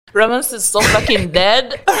Romance is so fucking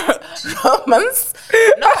dead. Romance?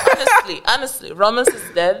 No, honestly, romance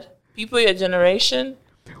is dead. People your generation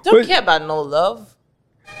don't care about no love.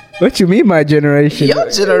 What you mean, my generation? Your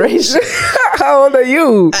generation. How old are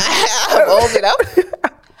you? I'm old enough.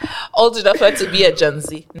 Old enough for it to be a Gen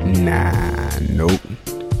Z. Nah, nope.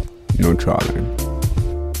 No trawling.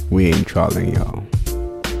 We ain't trawling, y'all.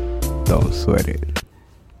 Don't sweat it.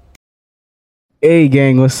 Hey,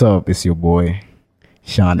 gang, what's up? It's your boy,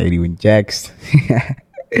 Sean 81 Jax.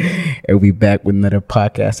 And we back with another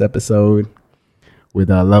podcast episode with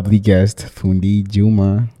our lovely guest, Fundi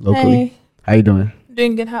Juma, locally. Hey. How you doing?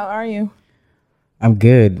 Doing good. How are you? I'm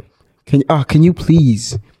good. Can you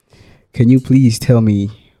please tell me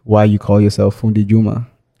why you call yourself Fundi Juma?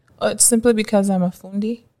 Oh, it's simply because I'm a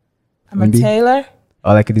Fundi. I'm Fundi? a tailor.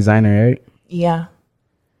 Oh, like a designer, right? Yeah.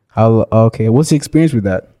 Okay. What's the experience with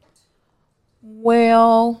that?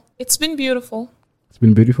 Well, it's been beautiful. It's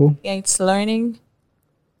been beautiful. Yeah, it's learning.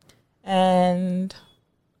 And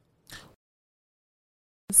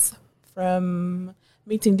from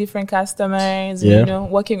meeting different customers, Yeah. you know,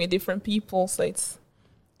 working with different people. So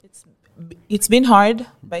it's been hard,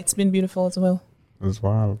 but it's been beautiful as well. That's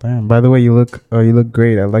wild, damn. By the way, you look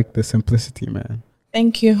great. I like the simplicity, man.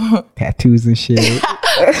 Thank you. Tattoos and shit.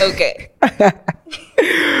 Okay.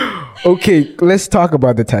 Okay, let's talk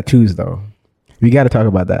about the tattoos though. We got to talk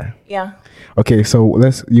about that. Yeah. Okay, so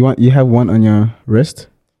you have one on your wrist?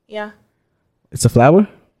 Yeah. It's a flower?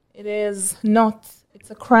 It is not. It's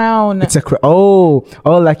a crown. It's a oh,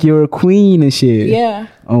 like you're a queen and shit. Yeah.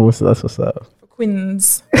 Oh, that's what's up. For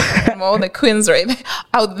queens. From all the queens right there,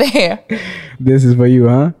 out there. This is for you,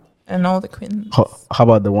 huh? And all the queens. How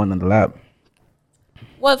about the one on the lap?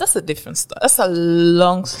 Well, that's a different story. That's a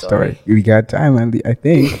long story. We got time, Andy, I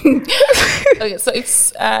think. Okay, so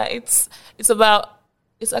it's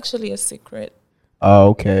actually a secret. Oh,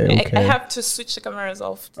 okay. I have to switch the cameras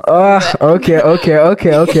off. Okay. I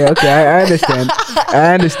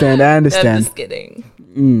understand. I'm just kidding.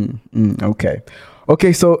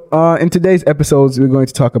 Okay. So in today's episodes, we're going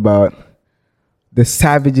to talk about the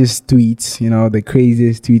savagest tweets. You know, the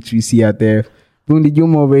craziest tweets we see out there. Fundi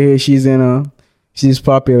Juma over here, she's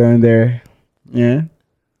popular in there. Yeah.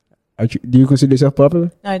 Do you consider yourself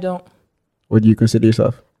popular? No, I don't. What do you consider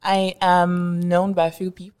yourself? I am known by a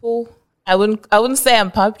few people. I wouldn't say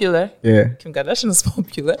I'm popular. Yeah. Kim Kardashian is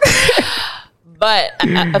popular. But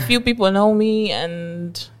a few people know me,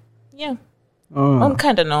 and yeah. I'm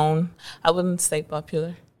kind of known. I wouldn't say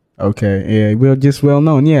popular. Okay. Yeah. We're just well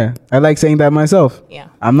known. Yeah. I like saying that myself. Yeah.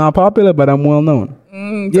 I'm not popular, but I'm well known.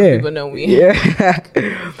 Some people know me. Yeah.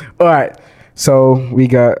 All right. So we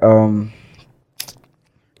got a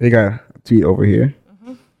tweet over here.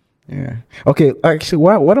 Mm-hmm. Yeah. Okay. Actually,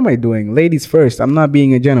 what am I doing? Ladies first. I'm not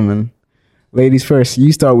being a gentleman. Ladies first.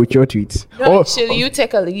 You start with your tweets. No, actually, you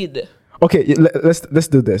take a lead. Okay. Let's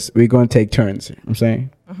do this. We're going to take turns. I'm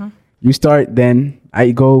saying. Mm-hmm. You start, then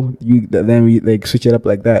I go. Then we like switch it up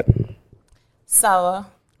like that. Sour.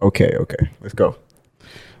 Okay. Let's go.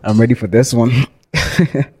 I'm ready for this one.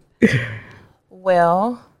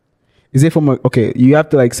 Well. Is it from okay, you have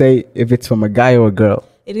to like say if it's from a guy or a girl.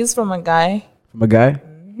 It is from a guy. From a guy?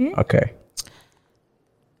 Mm-hmm. Okay.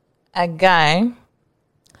 A guy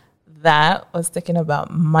that was thinking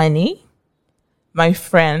about money. My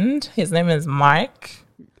friend, his name is Mark.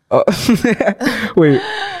 Oh. Wait,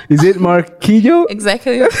 is it Mark Kijo?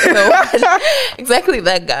 Exactly. Exactly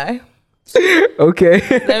that guy. Okay.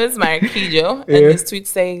 His name is Mark Kijo. And his tweet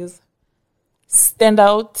says, stand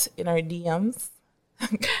out in our DMs.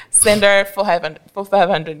 Send her for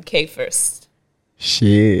 500K first.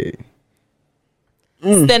 Shit.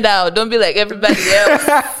 Stand out. Don't be like everybody else.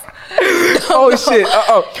 Shit.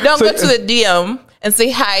 Don't go to the DM and say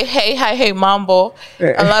hi, hey, mambo.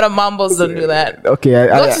 A lot of mambos don't do that. Okay.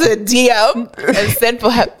 Go to the DM and send for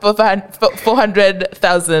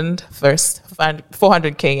 400,000 first.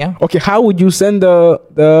 400K, yeah. Okay, how would you send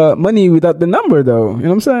the money without the number though? You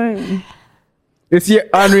know what I'm saying? It's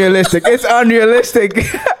unrealistic. It's unrealistic.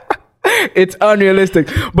 It's unrealistic.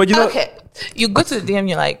 But you know. Okay. You go to the DM,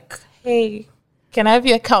 you're like, hey, can I have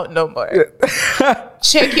your account number?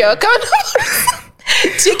 Check your account number.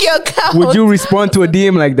 Check your account. Would you respond to a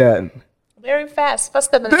DM like that? Very fast.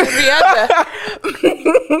 Faster than every other.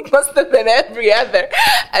 Faster than every other.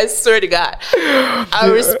 I swear to God.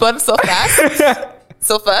 I'll respond so fast.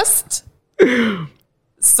 So fast.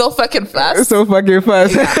 So fucking fast.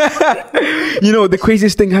 Yeah. You know, the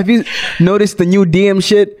craziest thing, have you noticed the new DM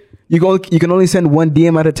shit? You can only send one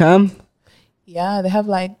DM at a time? Yeah, they have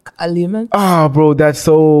like a limit. Oh, bro, that's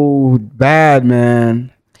so bad,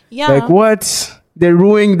 man. Yeah. Like, what? They're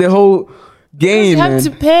ruining the whole game, You have man.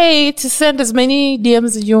 to pay to send as many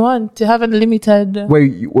DMs as you want to have unlimited.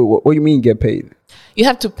 Wait, what do you mean get paid? You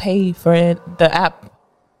have to pay for it, the app.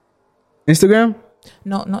 Instagram?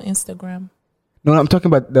 No, not Instagram. No, I'm talking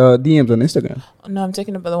about the DMs on Instagram. No, I'm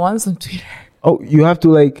talking about the ones on Twitter. Oh, you have to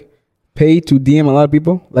like pay to DM a lot of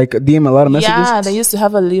people? Like DM a lot of messages? Yeah, they used to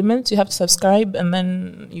have a limit. You have to subscribe and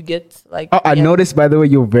then you get like... Oh, I noticed, by the way,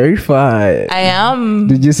 you're verified. I am.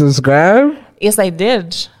 Did you subscribe? Yes, I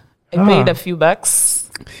did. I paid a few bucks.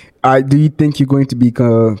 Do you think you're going to be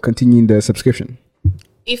continuing the subscription?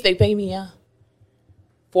 If they pay me, yeah.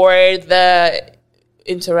 For the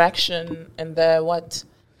interaction and the what?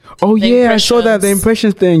 Oh, The yeah, I saw that, the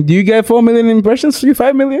impressions thing. Do you get 4 million impressions?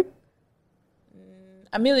 5 million?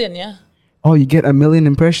 1 million, yeah. Oh, you get 1 million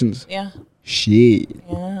impressions? Yeah. Shit.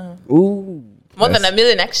 Yeah. Ooh. More than 1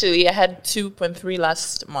 million, actually. I had 2.3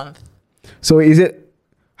 last month. So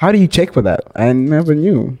how do you check for that? I never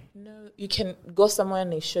knew. No, you can go somewhere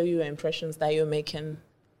and they show you impressions that you're making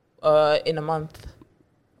in a month.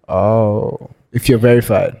 Oh. If you're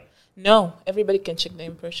verified. No, everybody can check the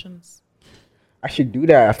impressions. I should do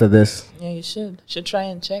that after this. Yeah, you should. Should try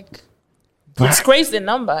and check. It's crazy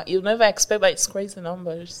number. You'll never expect, but it's crazy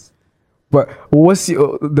numbers. But what's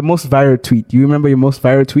the most viral tweet? Do you remember your most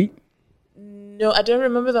viral tweet? No, I don't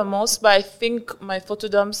remember the most, but I think my photo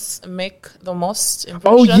dumps make the most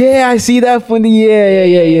Oh, impressions. yeah, I see that from the...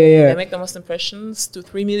 Yeah. They make the most impressions to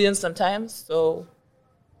 3 million sometimes. So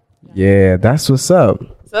Yeah, that's what's up.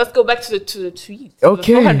 So let's go back to the tweet.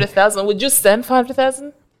 Okay. 400,000. Would you send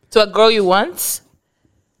 400,000 to a girl you want?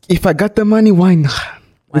 If I got the money, why not?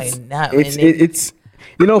 Why not? It's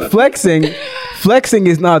flexing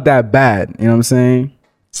is not that bad. You know what I'm saying?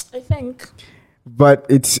 I think But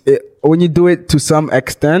when you do it to some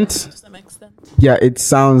extent, to some extent yeah, it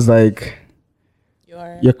sounds like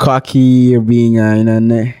you're cocky. You're being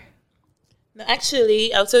No,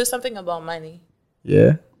 actually, I'll tell you something about money.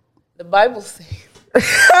 Yeah. The Bible says.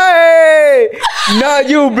 Hey, not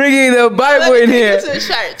you bringing the Bible in here.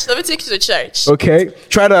 Let me take you to church. Okay,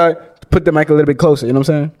 try to put the mic a little bit closer. You know what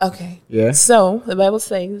I'm saying? Okay. Yeah. So the Bible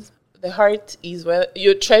says the heart is where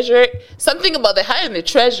your treasure. Something about the heart and the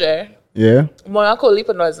treasure. Yeah. Moyako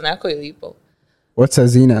lipo no hazina lipo. What's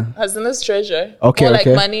hazina? Hazina's treasure. Okay. More okay.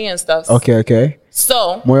 like money and stuff. Okay.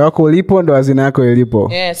 So. Moyo wako ulipo ndo hazina yako ilipo.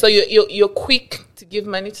 Yeah. So you're quick to give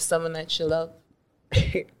money to someone that you love.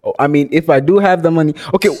 I mean, if I do have the money,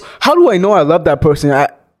 okay. How do I know I love that person?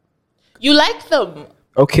 You like them.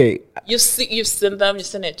 Okay. You've seen them. You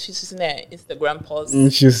seen their tweets. You seen their Instagram posts.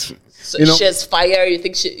 She's, she has fire. You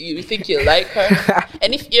think you like her.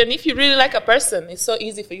 and if you really like a person, it's so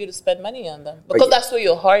easy for you to spend money on them because that's where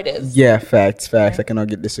your heart is. Yeah, facts. I cannot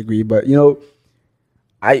disagree. But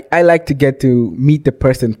I like to get to meet the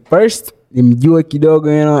person first.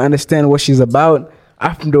 Understand what she's about.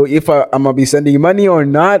 After if I'm gonna be sending money or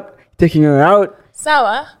not, taking her out.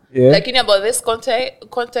 Sawa. Yeah. Like about this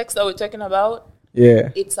context that we're talking about. Yeah.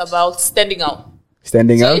 It's about standing out.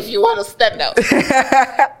 Standing out. So if you want to stand out,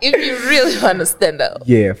 if you really want to stand out.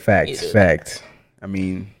 Yeah, facts. I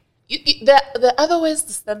mean, there are other ways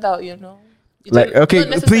to stand out. You like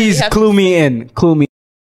okay, please clue me in.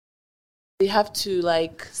 You have to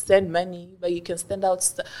like send money, but you can stand out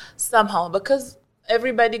somehow because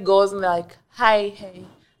everybody goes and like, hi,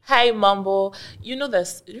 Mumble. You know their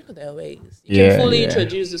ways. You can fully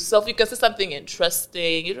introduce yourself. You can say something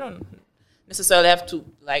interesting. You don't necessarily have to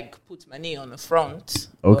like put money on the front.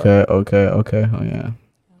 Okay. Oh yeah.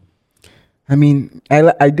 I mean,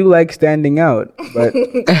 I do like standing out, but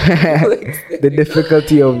the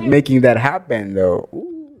difficulty of making that happen though. Ooh.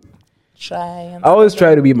 I always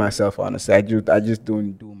try to be myself, honestly. I just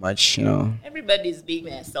don't do much, Everybody's being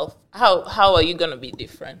themselves. How are you gonna be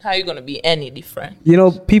different? How are you gonna be any different?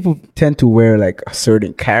 People tend to wear like a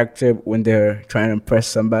certain character when they're trying to impress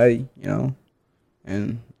somebody,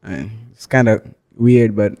 and it's kind of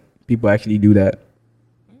weird, but people actually do that.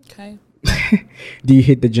 Okay. Do you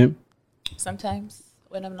hit the gym? Sometimes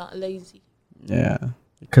when I'm not lazy. Yeah,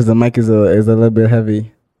 because the mic is a little bit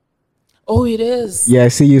heavy. Oh, it is. Yeah, I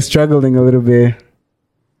see you struggling a little bit.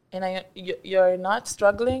 And you're not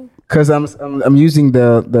struggling? Cause I'm using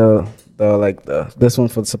this one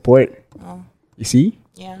for the support. Oh. You see?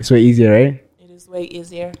 Yeah. It's way easier, right? It is way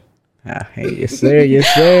easier. Hey, yes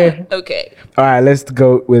sir. Okay. All right, let's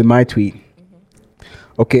go with my tweet.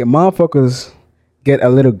 Mm-hmm. Okay, motherfuckers get a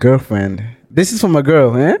little girlfriend. This is from a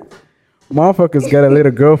girl, eh? Motherfuckers get a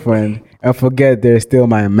little girlfriend and forget they're still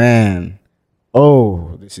my man.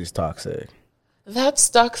 Oh, this is toxic. That's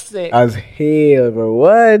toxic. As hell, bro.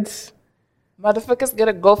 What? Motherfuckers get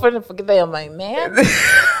a girlfriend and forget they are my man?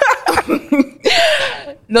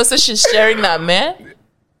 No, so she's sharing that man.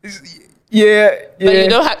 Yeah. But you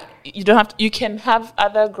don't have to, you can have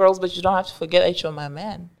other girls, but you don't have to forget that you're my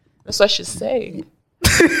man. That's what she's saying.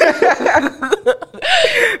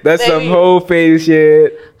 That's some whole face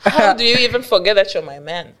shit. How do you even forget that you're my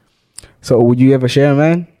man? So would you ever share a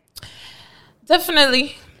man?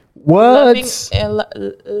 Definitely. What?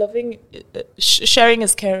 Sharing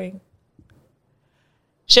is caring.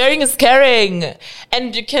 Sharing is caring.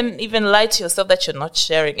 And you can even lie to yourself that you're not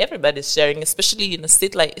sharing. Everybody's sharing, especially in a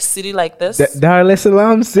city like this. Dar es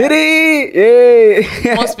Salaam City.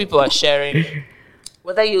 Yeah. Most people are sharing.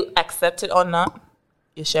 Whether you accept it or not,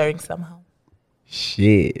 you're sharing somehow.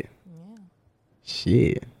 Shit.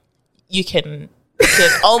 You can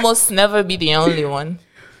almost never be the only one.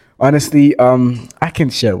 Honestly, I can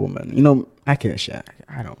share woman. You know, I can share.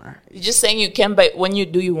 I don't know. You're just saying you can, but when you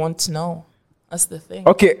do, you want to know. That's the thing.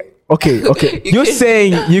 Okay. You're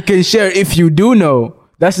saying you can share if you do know.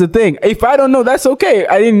 That's the thing. If I don't know, that's okay.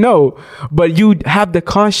 I didn't know. But you have the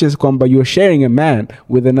conscious but you're sharing a man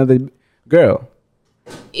with another girl.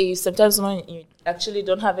 Sometimes when you actually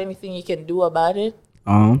don't have anything you can do about it.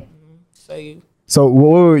 So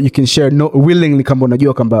what you can share willingly come on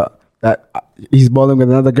you about that he's balling with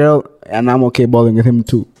another girl and I'm okay balling with him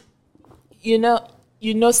too. You know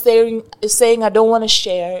saying I don't want to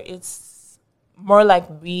share, it's more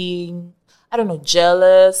like being, I don't know,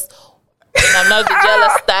 jealous. And I'm not the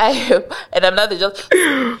jealous type. And I'm not the jealous.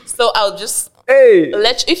 So I'll just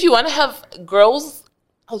let you, if you want to have girls,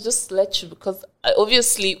 I'll just let you, because I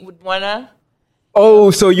obviously would want to. Oh,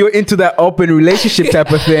 so you're into that open relationship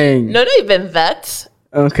type of thing. No, not even that.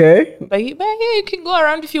 Okay. But yeah, you can go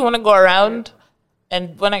around if you want to go around.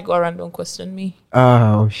 And when I go around, don't question me.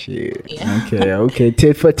 Oh, shit. Yeah. Okay.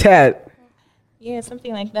 Tit for tat. Yeah,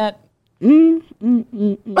 something like that. Mm.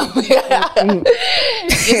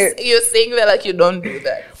 You're saying that like you don't do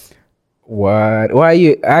that. What? Why are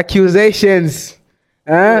you? Accusations.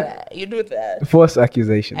 Huh? Yeah, you do that. False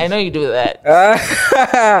accusations. I know you do that.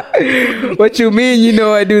 What you mean? You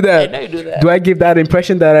know I do that. I know you do that. Do I give that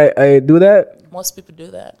impression that I do that? Most people do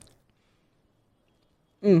that.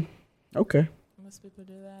 Okay. Most people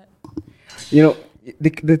do that. You know,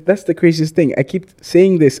 that's the craziest thing. I keep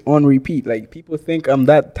saying this on repeat. Like, people think I'm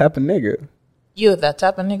that type of nigga. You're that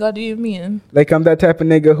type of nigga? What do you mean? Like, I'm that type of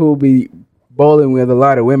nigga who'll be balling with a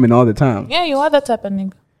lot of women all the time. Yeah, you are that type of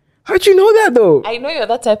nigga. How'd you know that, though? I know you're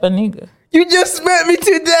that type of nigga. You just met me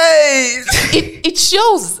today. It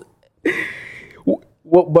shows.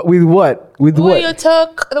 But with what? With the what? The way you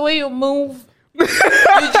talk, the way you move. You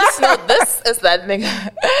just know this is that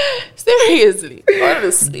nigga. Seriously.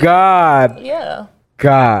 Honestly. God. Yeah.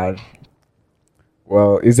 God.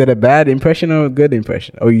 Well, is it a bad impression or a good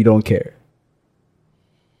impression? Or you don't care?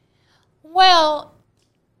 Well,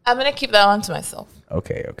 I'm going to keep that one to myself.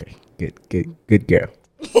 Okay. Good girl.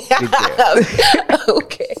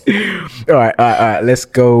 Okay. All right. Let's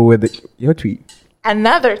go with your tweet.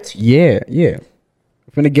 Another tweet. Yeah.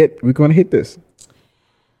 We're gonna hit this.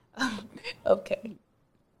 Okay.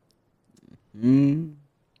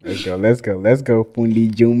 Let's go,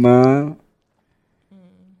 Fundi Juma.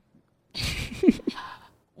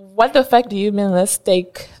 What the fuck do you mean? Let's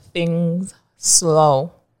take things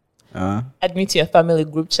slow. Add me to your family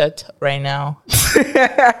group chat right now.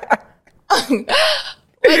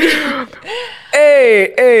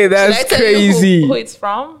 Hey, that's crazy. Who it's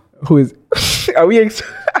from? Who is? Are we?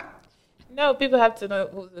 No, people have to know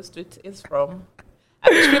who this tweet is from.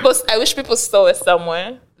 I wish people saw it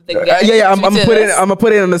somewhere. I'm gonna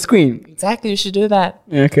put it on the screen. Exactly, you should do that.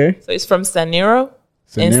 Okay. So it's from Saniro.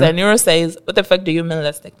 And Saniro says, "What the fuck do you mean?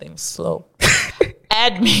 Let's take things slow."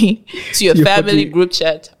 Add me to your family group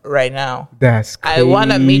chat right now. That's crazy. I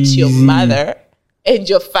want to meet your mother and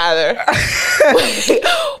your father.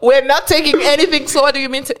 We're not taking anything slow. What do you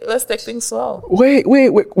mean? Let's take things slow. Wait.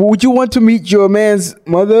 Would you want to meet your man's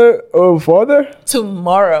mother or father?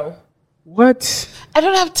 Tomorrow. What? I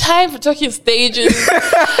don't have time for talking stages.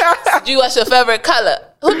 Do you watch your favorite color?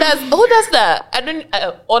 Who does that?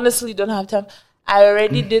 I honestly don't have time. I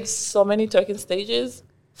already did so many talking stages.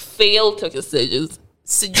 Failed talking stages.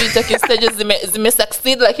 Sijui talking stages zime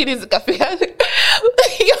succeed like it is a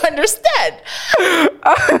You understand?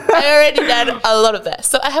 I already done a lot of that.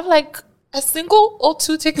 So I have like a single or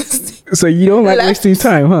two talking stages. So you don't like wasting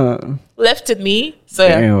time, huh? Left to me. So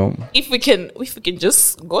damn. If we can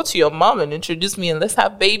just go to your mom and introduce me and let's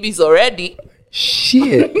have babies already.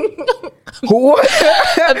 Shit. What?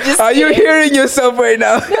 Are you hearing yourself right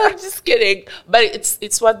now? No, I'm just kidding. But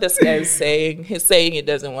it's what this guy is saying. He's saying he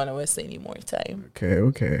doesn't want to waste any more time.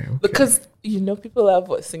 Okay. Because people are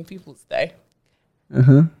voicing people's time.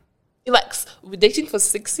 You're like, we're dating for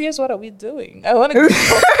 6 years. What are we doing? I want to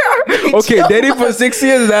go. Okay, dating for 6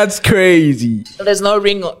 years. That's crazy. There's no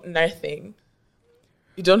ring or nothing.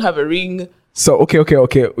 You don't have a ring. So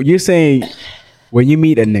okay. You're saying when you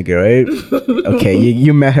meet a nigga, right? Okay,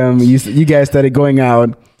 you met him. You guys started going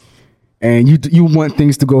out, and you want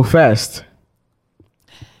things to go fast.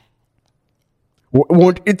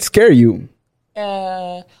 Won't it scare you?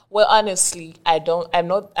 Well, honestly, I'm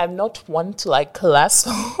not one to like last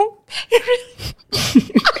long.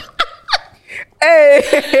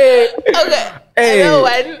 Hey. Okay. Hey. I know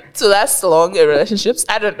when to last long in relationships.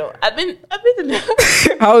 I don't know. I've been in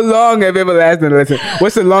How long have you ever lasted in a relationship?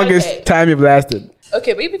 What's the longest time you've lasted?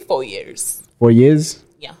 Okay, maybe 4 years. 4 years?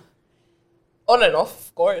 Yeah. On and off,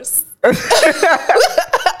 of course.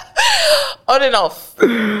 On and off.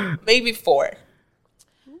 Maybe 4.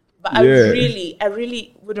 But I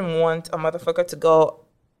really wouldn't want a motherfucker to go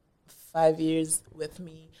 5 years with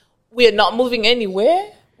me. We're not moving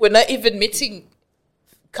anywhere. We're not even meeting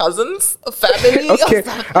cousins, family. Okay.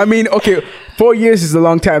 I mean, 4 years is a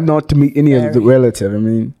long time not to meet any of the relative. I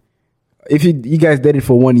mean, if you guys dated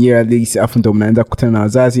for 1 year at least, that's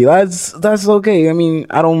okay. I mean,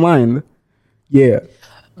 I don't mind. Yeah.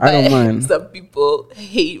 I don't mind. Some people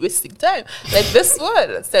hate wasting time. Like this one,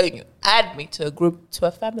 I was telling you, add me to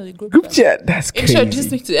a family group chat. That's crazy.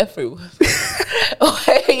 Introduce me to everyone.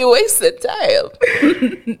 Why are you wasting time?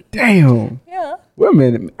 Damn. Yeah.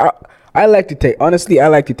 Women, I like to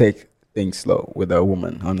take things slow with a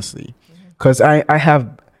woman, honestly. Because I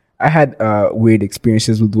had weird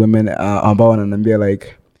experiences with women on Bowen, and they're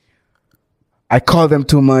like, I call them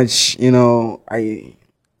too much,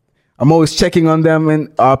 I'm always checking on them and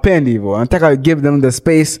pendivo. I think I give them the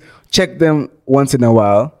space, check them once in a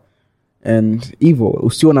while. And Evo,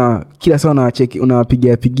 usiona kila saa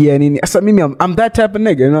unapigia nini. Asa mimi I'm that type of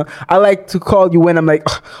nigga, I like to call you when I'm like,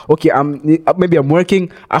 okay, maybe I'm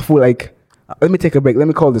working. I feel like, let me take a break. Let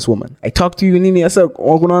me call this woman. I talk to you nini. Asa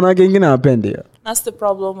wakunana gengina pendia. That's the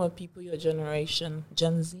problem with people your generation,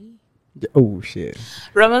 Gen Z. Oh shit.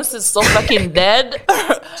 Romance is so fucking dead.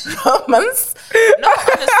 Romance? No,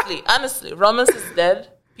 honestly, romance is dead.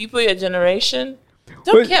 People your generation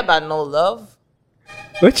don't care about no love.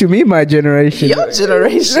 What you mean, my generation? Your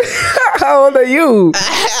generation. How old are you?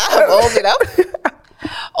 I'm old enough.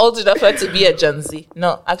 Old enough to be a Gen Z.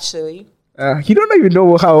 No, actually. You don't even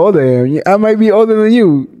know how old I am. I might be older than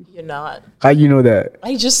you. You're not. How you know that?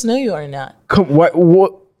 I just know you are not. Come,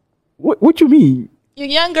 what you mean? You're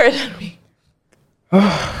younger than me.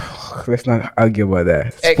 Let's not argue about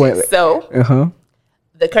that. Okay, so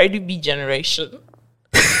the Cardi B generation.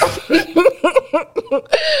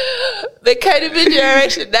 The Cardi B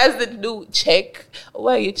generation, that's the new chick.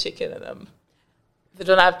 Why are you checking on them? They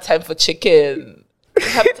don't have time for chicken.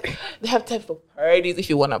 They have time for parties. If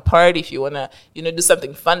you want to party, if you want to, do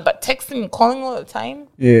something fun. But texting and calling all the time,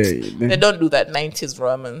 they don't do that 90s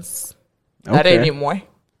romance. Not anymore.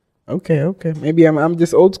 Okay. Maybe I'm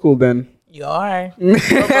just old school then. You are.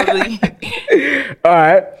 Probably.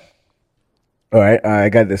 All right. I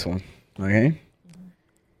got this one. Okay.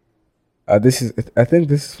 I think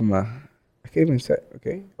this is from I can't even say.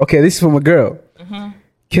 Okay, this is from a girl.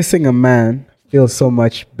 Kissing a man feels so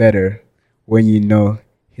much better when you know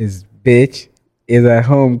his bitch is at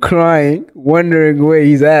home crying, wondering where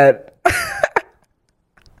he's at.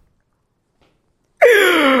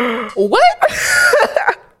 What?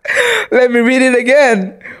 Let me read it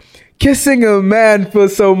again. Kissing a man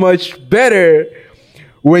feels so much better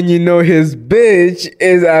when you know his bitch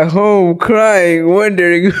is at home crying,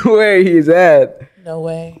 wondering where he's at. No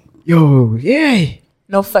way. Yo, yay.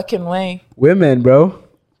 No fucking way. Women, bro.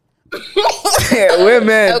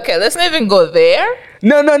 Women. Okay, let's not even go there.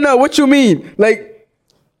 No. What you mean? Like,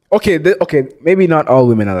 okay, maybe not all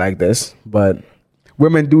women are like this, but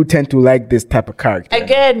women do tend to like this type of character.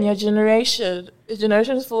 Again, your generation is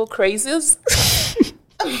full of crazies.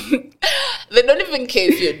 They don't even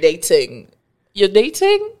care if you're dating. You're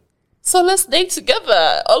dating? So let's date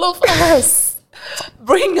together. All of us.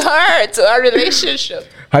 Bring her to our relationship.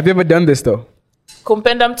 Have you ever done this though?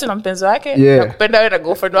 Kumpenda mtu na mpenzi wake? Yeah. Na kupenda wewe na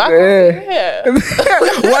girlfriend wako? Yeah.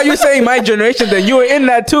 Why are you saying my generation then? You were in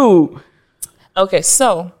that too. Okay,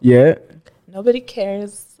 so. Yeah. Nobody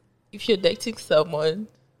cares if you're dating someone.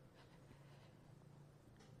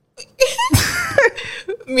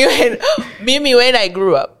 Me when I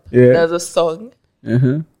grew up, there's a song.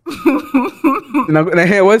 What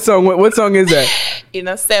song is that?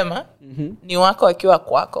 Inasema ni wako akiwa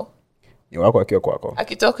kwako. Ni wako akiwa kwako.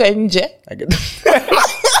 Akitoka nje.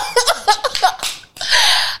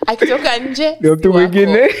 Akitoka nje. Ni mtu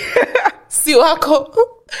mwingine. Si wako.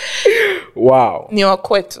 Wow. Ni wa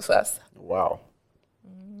kwetu sasa. Wow.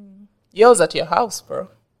 Yours at your house, bro.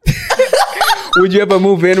 Would you ever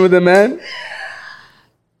move in with a man?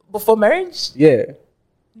 Before marriage? Yeah.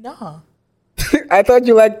 No. I thought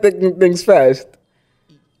you liked things fast.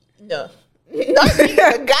 No. Not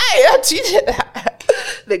the guy that cheated that.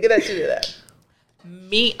 The guy that cheated that.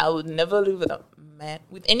 Me, I would never live with a man.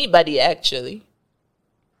 With anybody, actually.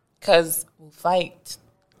 Because we'll fight.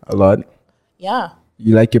 A lot. Yeah.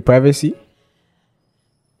 You like your privacy?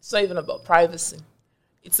 It's not even about privacy.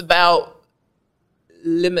 It's about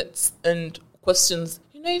limits and questions.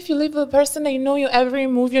 You know, if you live with a person and you know your every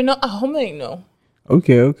move, you're not at home, they know.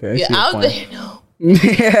 Okay. I You're see your out point. there, you know.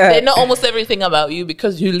 Yeah. They know almost everything about you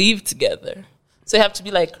because you live together. So you have to be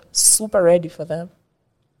like super ready for them.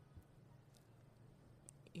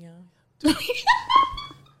 Yeah.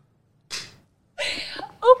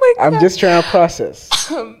 Oh my God. I'm just trying to process.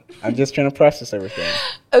 I'm just trying to process everything.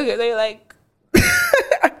 Okay, they're like,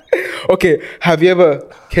 Okay, have you ever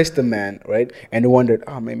kissed a man, right? And wondered,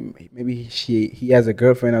 oh, maybe he has a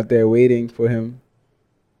girlfriend out there waiting for him?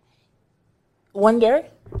 wonder?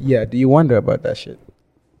 Yeah, do you wonder about that shit?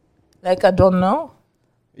 Like, I don't know.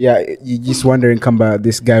 Yeah, you just wondering come about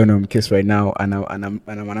this guy when I'm kiss right now and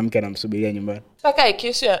I'm getting subiria man. Like, I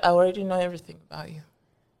kiss you, I already know everything about you.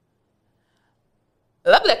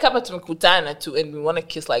 Labda kama tumekutana tu and we want to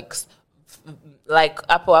kiss like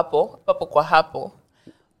hapo kwa hapo.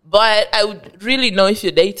 But I would really know if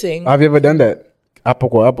you're dating. Have you ever done that? Apo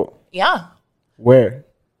kwa apo? Yeah. Where?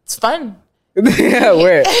 It's fun. Yeah,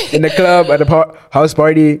 where? In the club, at the house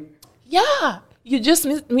party? Yeah. You just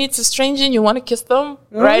meet a stranger and you want to kiss them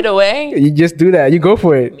right away. You just do that. You go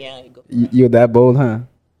for it. Yeah, you go. You're that bold, huh?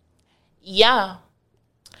 Yeah.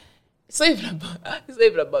 It's not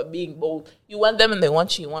even about being bold. You want them and they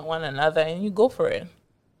want you. You want one another and you go for it.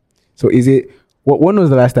 So is it... When was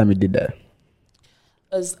the last time you did that?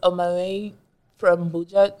 I was on my way from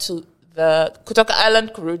Buja to the Kutoka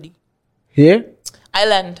Island, Kurudi. Here?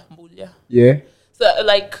 Island, Buja. Yeah. So,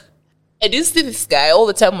 like, I didn't see this guy all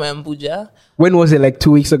the time when I'm in Buja. When was it? Like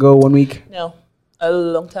 2 weeks ago? 1 week? No, a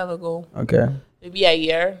long time ago. Okay. Maybe a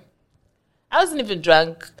year. I wasn't even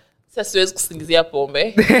drunk. I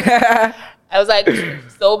was like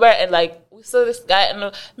sober and like we saw this guy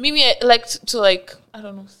and maybe I like to like I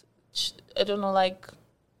don't know like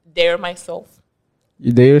dare myself.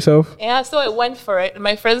 You dare yourself? Yeah, so I went for it.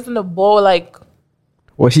 My friends in the bowl like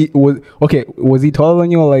Was he taller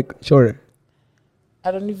than you or like shorter?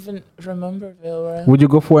 I don't even remember very well. Would you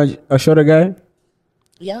go for a shorter guy?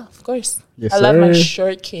 Yeah, of course. Yes, I love my sir.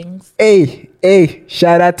 short kings. Hey,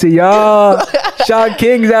 shout out to y'all. Short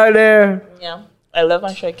kings out there. Yeah, I love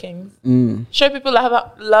my short kings. Short people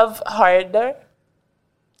love harder.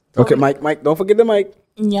 Okay, Mike, don't forget the mic.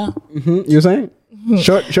 Yeah. You saying?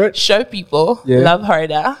 Short. Short people Yeah. love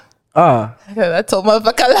harder. Ah. That's all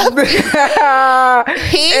motherfucker love.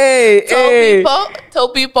 Tall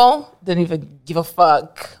people don't even give a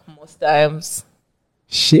fuck most times.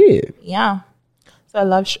 Shit. Yeah. So I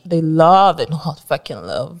love, they know how to fucking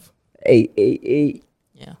love. Hey.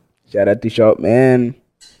 Yeah. Shout out to Short, man.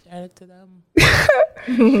 Shout out to them.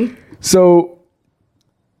 So,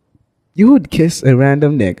 you would kiss a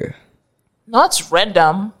random nigga. Not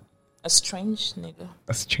random. A strange nigga.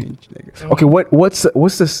 A strange nigga. Okay,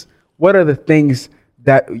 what's this? What are the things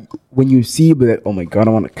that when you see, be like, oh my God,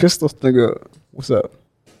 I want to kiss this nigga. What's up?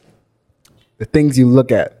 The things you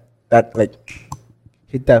look at that like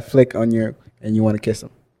hit that flick on your and you want to kiss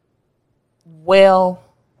him. Well,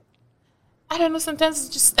 I don't know.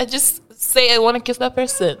 Sometimes I just say I want to kiss that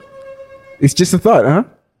person. It's just a thought, huh?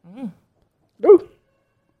 Ooh.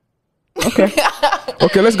 Okay.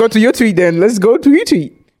 Okay, let's go to your tweet then. Let's go to your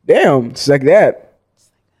tweet. Damn, it's like that.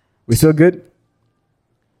 We still good?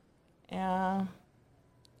 Yeah.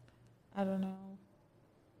 I don't know.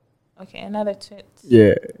 Okay, another tweet.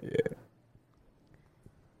 Yeah.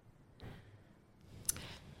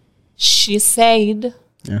 She said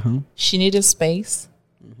she needed space.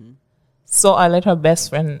 So I let her best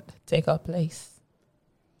friend take her place.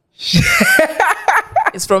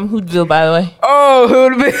 It's from Hoodville, by the way. Oh,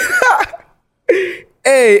 Hoodville.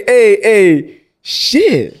 Hey.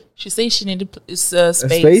 Shit. She said she needed space. A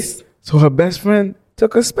space? So her best friend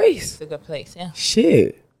took a space. Took her place, yeah.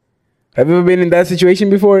 Shit. Have you ever been in that situation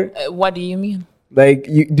before? What do you mean? Like,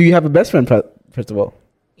 do you have a best friend, first of all?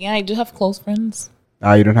 Yeah, I do have close friends.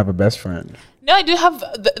 Ah, you don't have a best friend. No, I do have.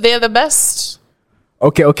 They're the best.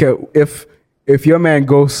 Okay. If your man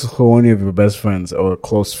goes to one of your best friends or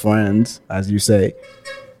close friends, as you say.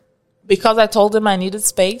 Because I told him I needed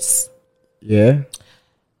space. Yeah.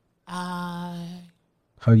 I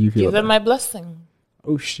How do you feel? give them about my blessing.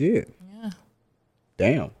 Oh, shit. Yeah.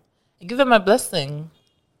 Damn. Give them a blessing.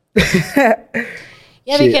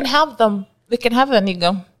 Yeah, they can have them. They can have an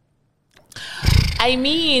ego. I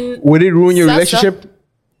mean, would it ruin your relationship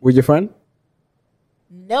with your friend?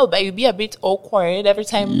 No, but it'd be a bit awkward every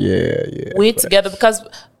time we're together because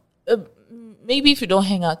maybe if you don't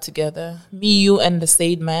hang out together, me, you, and the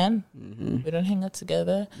said man, we don't hang out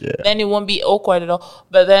together, then it won't be awkward at all.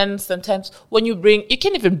 But then sometimes when you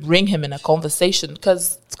can't even bring him in a conversation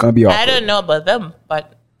because it's gonna be awkward. I don't know about them,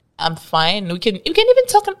 but I'm fine. You can even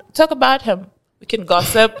talk about him. We can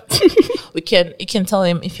gossip. You can tell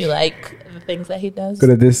him if you like the things that he does.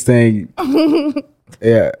 Because of this thing,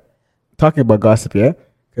 talking about gossip, because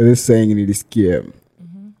this saying really scared.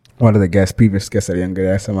 One of the previous guests that younger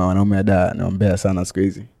guy, someone on my dad, no bear Sana's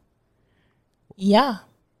crazy. Yeah.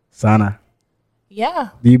 Sana. Yeah.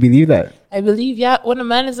 Do you believe that? I believe, when a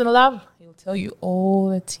man is in love, he'll tell you all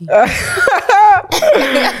the tea.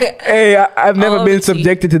 Hey, I've never been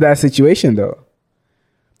subjected to that situation though.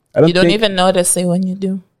 You don't even notice it when you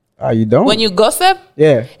do. You don't? When you gossip?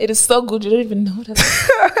 Yeah. It is so good, you don't even notice.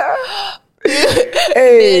 Hey.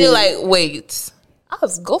 Then you're like, wait. I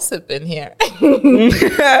was gossiping here.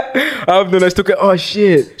 I've done. I took it. Oh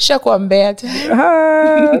shit. Shako mbaya.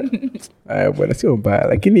 Bwana sio mbaya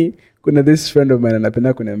lakini kuna this friend of mine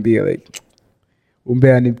anapenda kuniambia like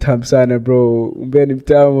umbea ni mtamu sana bro. Umbea ni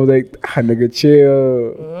mtamu like nigga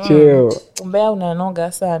chill. Umbea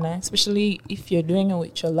unanoga sana, especially if you're doing it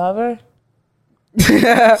with your lover.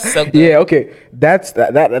 So good. Yeah, okay.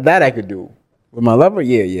 That I could do. With my lover,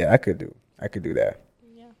 I could do that.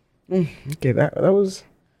 Okay, that was.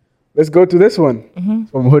 Let's go to this one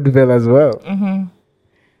from Hoodville as well.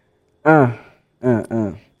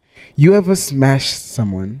 You ever smashed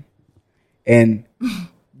someone and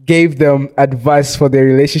gave them advice for their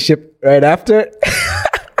relationship right after?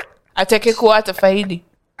 Atake kuata faidi.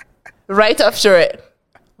 Right after it,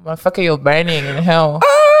 motherfucker, you're burning in hell.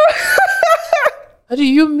 What do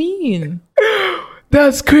you mean?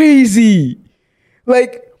 That's crazy.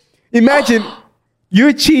 Like, imagine.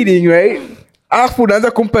 You're cheating, right? Afu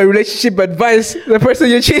unaanza kumpa relationship advice the person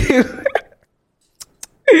you're cheating.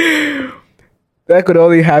 That could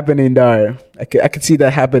only happen in Dar. I could see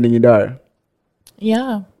that happening in Dar.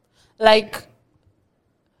 Yeah. Like,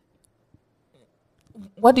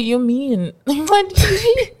 what do you mean?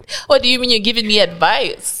 What do you mean you're giving me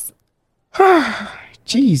advice?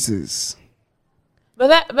 Jesus.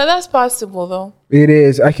 But that's possible though. It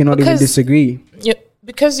is. I cannot even disagree.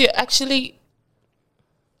 Because you actually...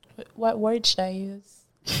 What word should I use?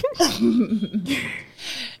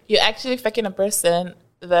 You're actually fucking a person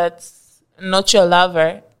that's not your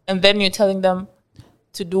lover, and then you're telling them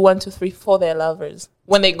to do 1, 2, 3 for their lovers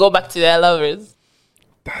when they go back to their lovers.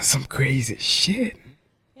 That's some crazy shit.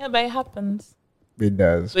 Yeah, but it happens. It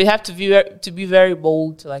does. So you have to be very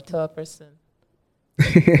bold to like tell a person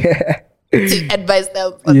to advise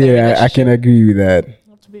them. Yeah, I can agree with that. You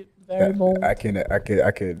have to be very bold. I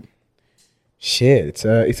could. Shit,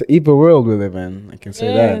 it's an evil world we live in. I can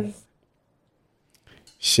say that.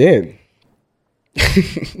 Shit.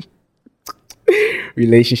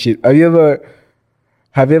 Relationship. Have you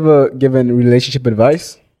ever given relationship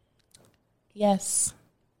advice? Yes.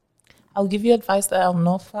 I'll give you advice that I'll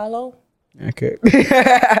not follow. Okay.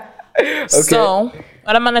 So,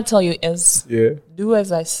 what I'm gonna tell you is do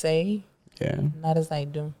as I say, not as I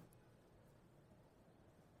do.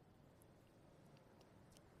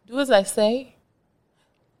 Do as I say,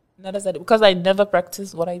 not as I do, because I never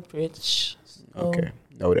practice what I preach. So, okay,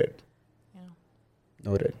 noted. Yeah.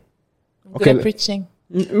 Noted. I'm good at preaching.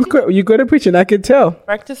 You're good at preaching, I can tell.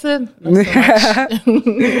 Practicing? Not so much.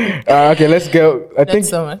 Okay, let's go. Not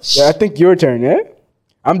so much. I think your turn, yeah?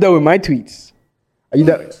 I'm done with my tweets. Are you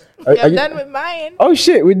done? I'm done with mine. Oh,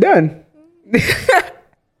 shit, we're done.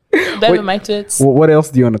 Done with my tweets. What else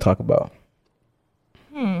do you want to talk about?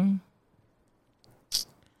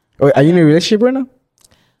 Oh, are you in a relationship right now?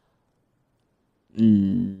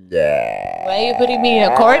 Yeah. Why are you putting me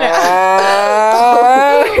in a corner?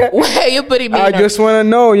 Why are you putting me in I just want to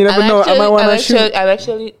know. You never know. I might want to shoot.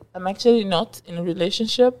 I'm actually not in a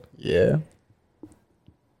relationship. Yeah.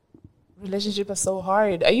 Relationship is so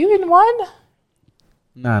hard. Are you in one?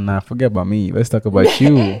 Nah. Forget about me. Let's talk about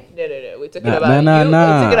you. No. We're talking about you. We're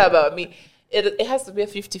talking about me. It has to be a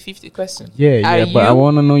 50-50 question. Yeah. But I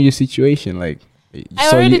want to know your situation. Like, I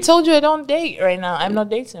already told you I don't date right now. I'm not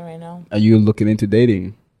dating right now. Are you looking into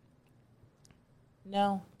dating?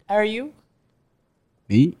 No. Are you?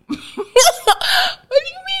 Me? What do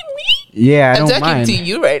you mean me? Yeah, I don't mind. I'm talking to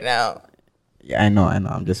you right now. Yeah, I know.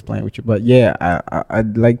 I'm just playing with you. But yeah,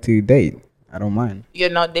 I'd like to date. I don't mind. You're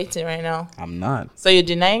not dating right now? I'm not. So you're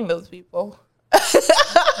denying those people?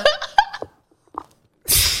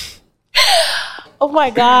 Oh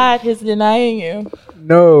my God, he's denying you.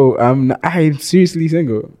 No, I'm seriously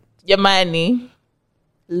single. Your money.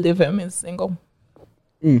 Leave him is single.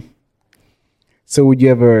 So would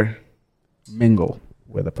you ever mingle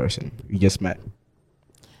with a person you just met?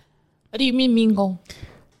 What do you mean mingle?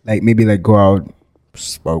 Like maybe like go out,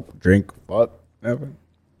 smoke, drink, fuck, whatever.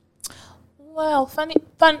 Well, fun.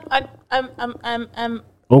 I'm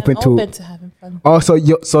Open to having fun. Oh, so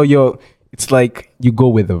you're. It's like you go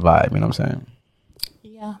with the vibe. You know what I'm saying?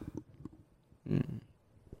 Yeah.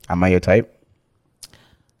 Am I your type?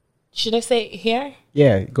 Should I say it here?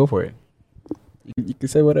 Yeah, go for it. You can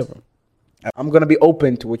say whatever. I'm gonna be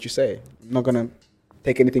open to what you say. I'm not gonna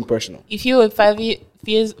take anything personal. If you were 5 years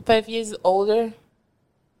older,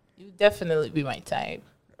 you'd definitely be my type.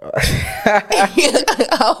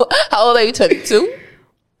 How old are you? 22?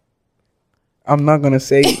 I'm not gonna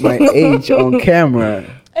say my age on camera.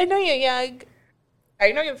 I know you're young.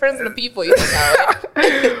 I know your friends and the people you know.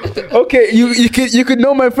 Okay, you could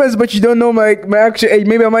know my friends, but you don't know my actual age.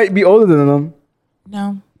 Maybe I might be older than them.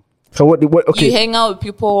 No. So what? Okay. You hang out with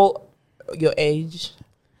people your age.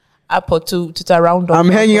 Apple to round up. I'm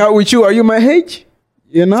hanging out with you. Are you my age?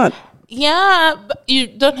 You're not. Yeah, but you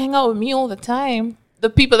don't hang out with me all the time. The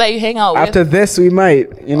people that you hang out with. After this, we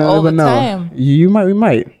might. You know, all never the know. time. You might. We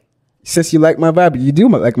might. Since you like my vibe, you do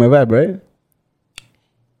like my vibe, right?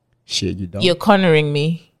 Shit, you don't. You're cornering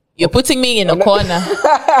me. You're putting me in a corner.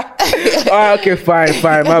 Oh, okay, fine.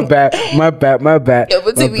 My bad. You're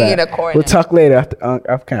putting me in a corner. We'll talk later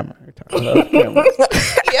off camera. Yeah.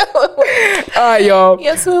 All right, y'all.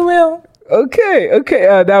 Yes, we will. Okay.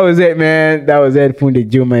 That was it, man. That was it. Funde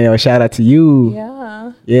Juma, yo. Shout out to you.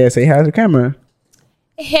 Yeah. Yeah. Say hi to the camera.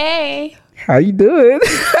 Hey. How you doing?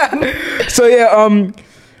 So yeah, I'm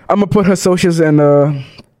gonna put her socials and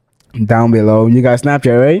down below. You got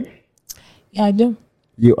Snapchat, right? Yeah, I do.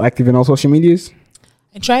 You active in all social medias?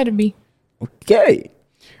 I try to be. Okay.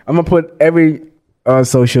 I'm gonna put every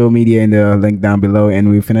social media in the link down below, and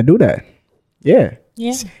we're finna do that. Yeah.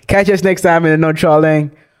 Yeah. Catch us next time in the No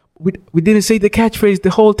Trolling. We didn't say the catchphrase the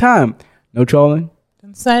whole time. No trolling.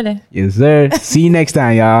 Don't say that. Yes, sir. See you next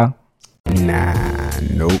time, y'all. Nah,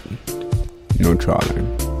 nope. No trolling.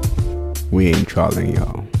 We ain't trolling,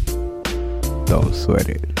 y'all. Don't sweat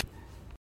it.